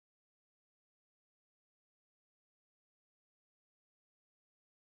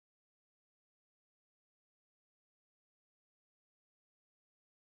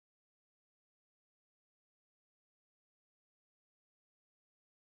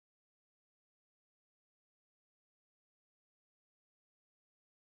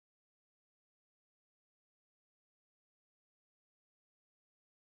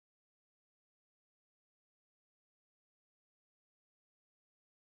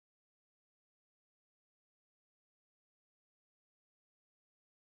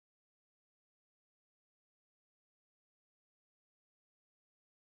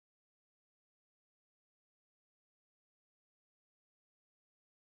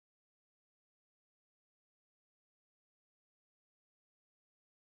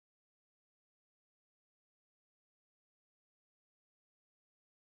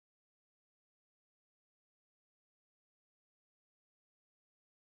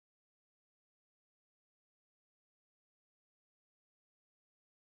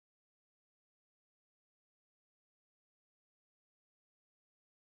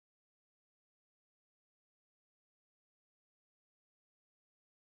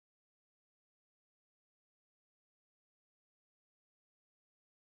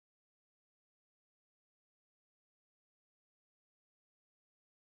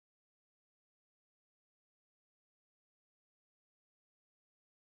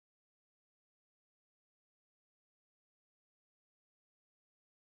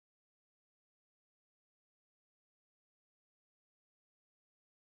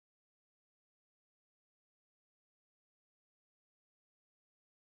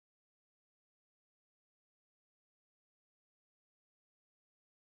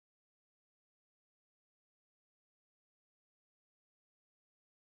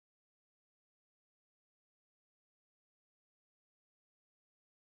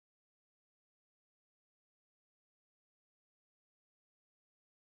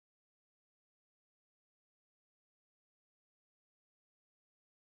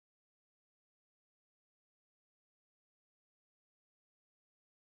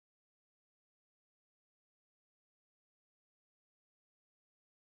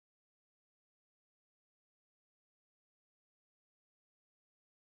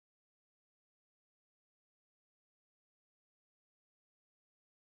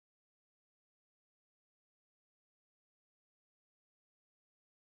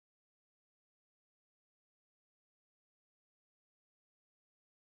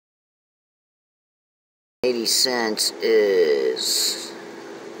80 cents is...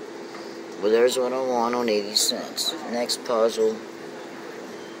 Well, there's what I want on 80 cents. Next puzzle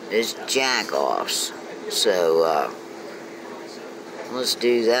is jack-offs. So, let's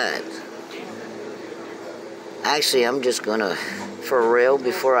do that. Actually, I'm just gonna, for real,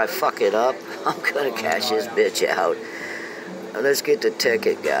 before I fuck it up, I'm gonna cash this bitch out. Let's get the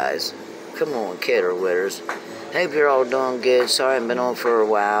ticket, guys. Come on, kidder witters. Hope you're all doing good. Sorry I've been on for a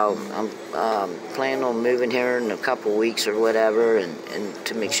while. I'm planning on moving here in a couple weeks or whatever, and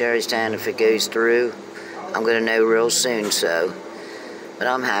to McSherrystown, if it goes through, I'm gonna know real soon, so. But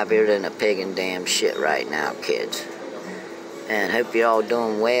I'm happier than a pig in damn shit right now, kids. And hope you're all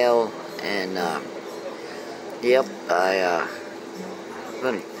doing well, and, yep, I'm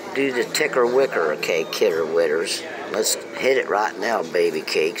gonna do the ticker wicker, okay, kidder witters. Let's hit it right now, baby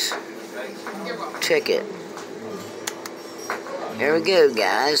cakes. Ticket. Here we go,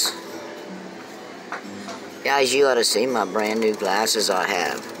 guys. Guys, you ought to see my brand new glasses I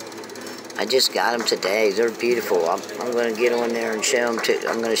have. I just got them today. They're beautiful. I'm gonna get on there and show them to.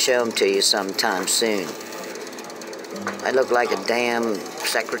 I'm gonna show them to you sometime soon. I look like a damn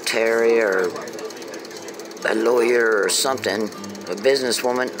secretary or a lawyer or something, a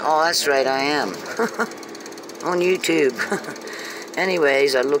businesswoman. Oh, that's right, I am. On YouTube.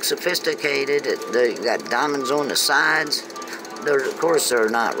 Anyways, I look sophisticated. They got diamonds on the sides. Of course, they're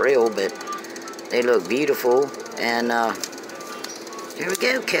not real, but they look beautiful. And here we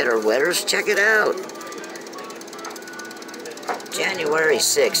go, kidder witters. Check it out. January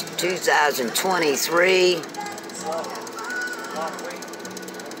 6th, 2023.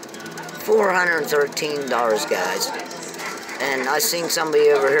 $413, guys. And I seen somebody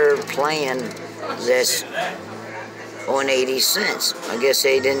over here playing this on 80 cents. I guess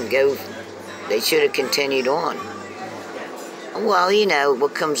they didn't go, they should have continued on. Well, you know,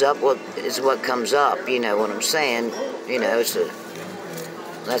 what comes up is what comes up, you know what I'm saying? You know,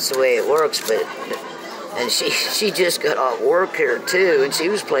 that's the way it works, but, and she just got off work here too, and she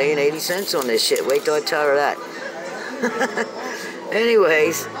was playing 80 cents on this shit. Wait till I tell her that.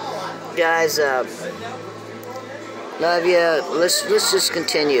 Anyways, guys, love ya. Let's just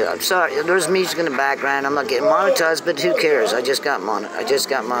continue. I'm sorry, there's music in the background. I'm not getting monetized, but who cares? I just got my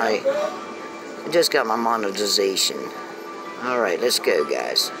monetization. All right, let's go,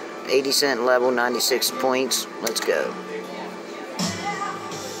 guys. 80 cent level, 96 points. Let's go.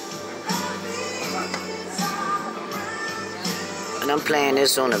 And I'm playing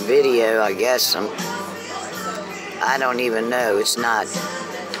this on a video, I guess. I don't even know. It's not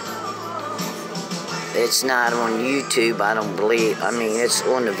on YouTube, I don't believe. I mean, it's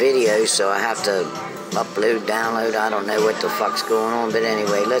on the video, so I have to upload, download. I don't know what the fuck's going on, but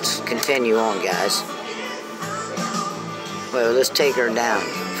anyway, let's continue on, guys. Well, let's take her down.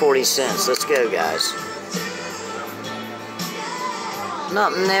 40 cents. Let's go, guys.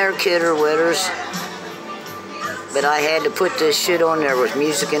 Nothing there, kidder witters. But I had to put this shit on there with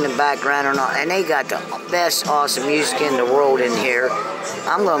music in the background or not. And they got the best, awesome music in the world in here.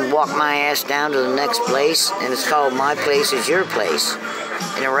 I'm going to walk my ass down to the next place, and it's called My Place Is Your Place.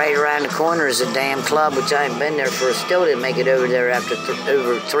 And right around the corner is a damn club, which I ain't been there for. Still didn't make it over there after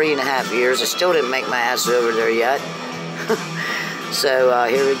over 3.5 years. I still didn't make my ass over there yet. So,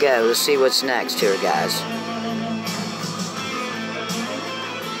 here we go. Let's see what's next here, guys.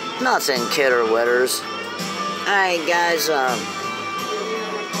 Nothing, kidder witters. Alright, guys,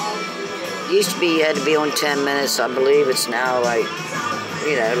 used to be you had to be on 10 minutes. I believe it's now, like,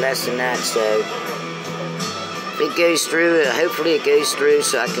 you know, less than that, so if it goes through, hopefully it goes through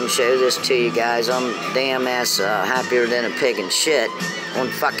so I can show this to you guys. I'm damn ass happier than a pig in shit on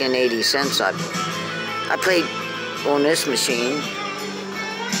fucking 80 cents. I played on this machine.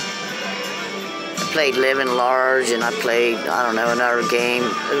 I played Living Large, and I played, I don't know, another game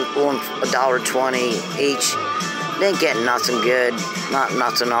on $1.20 each. Didn't get nothing good,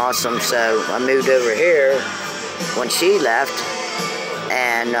 nothing awesome, so I moved over here when she left,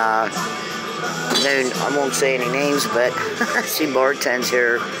 and I won't say any names, but she bartends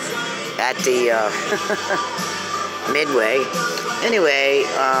here at the Midway. Anyway,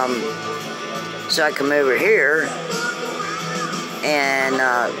 so I come over here and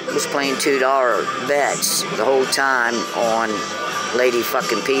was playing $2 bets the whole time on Lady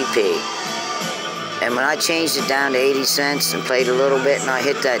fucking PP. And when I changed it down to 80 cents and played a little bit, and I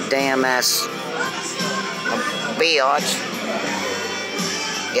hit that damn ass biatch,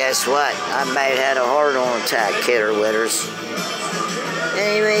 guess what? I might have had a heart-on attack, kidder witters.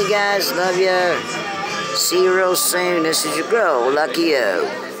 Anyway, guys, love ya. See you real soon. This is your girl, Lucky O.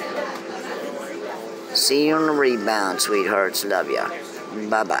 See you on the rebound, sweethearts. Love ya.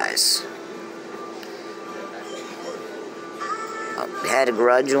 Bye-byes. had a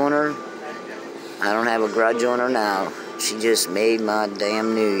grudge on her. I don't have a grudge on her now. She just made my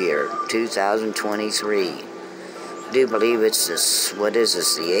damn new year, 2023. I do believe it's this, what is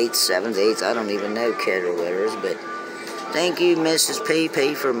this, the 8th, 7th, 8th? I don't even know, kid or winners, but thank you, Mrs.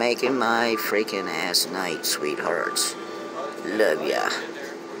 PP, for making my freaking ass night, sweethearts. Love ya.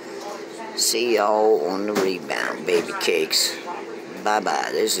 See y'all on the rebound, baby cakes. Bye-bye.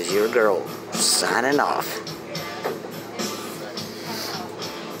 This is your girl signing off.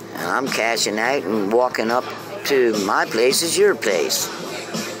 And I'm cashing out and walking up to my place is your place.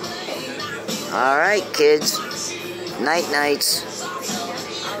 Alright, kids. Night-nights.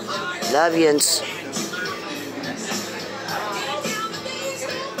 Love yous.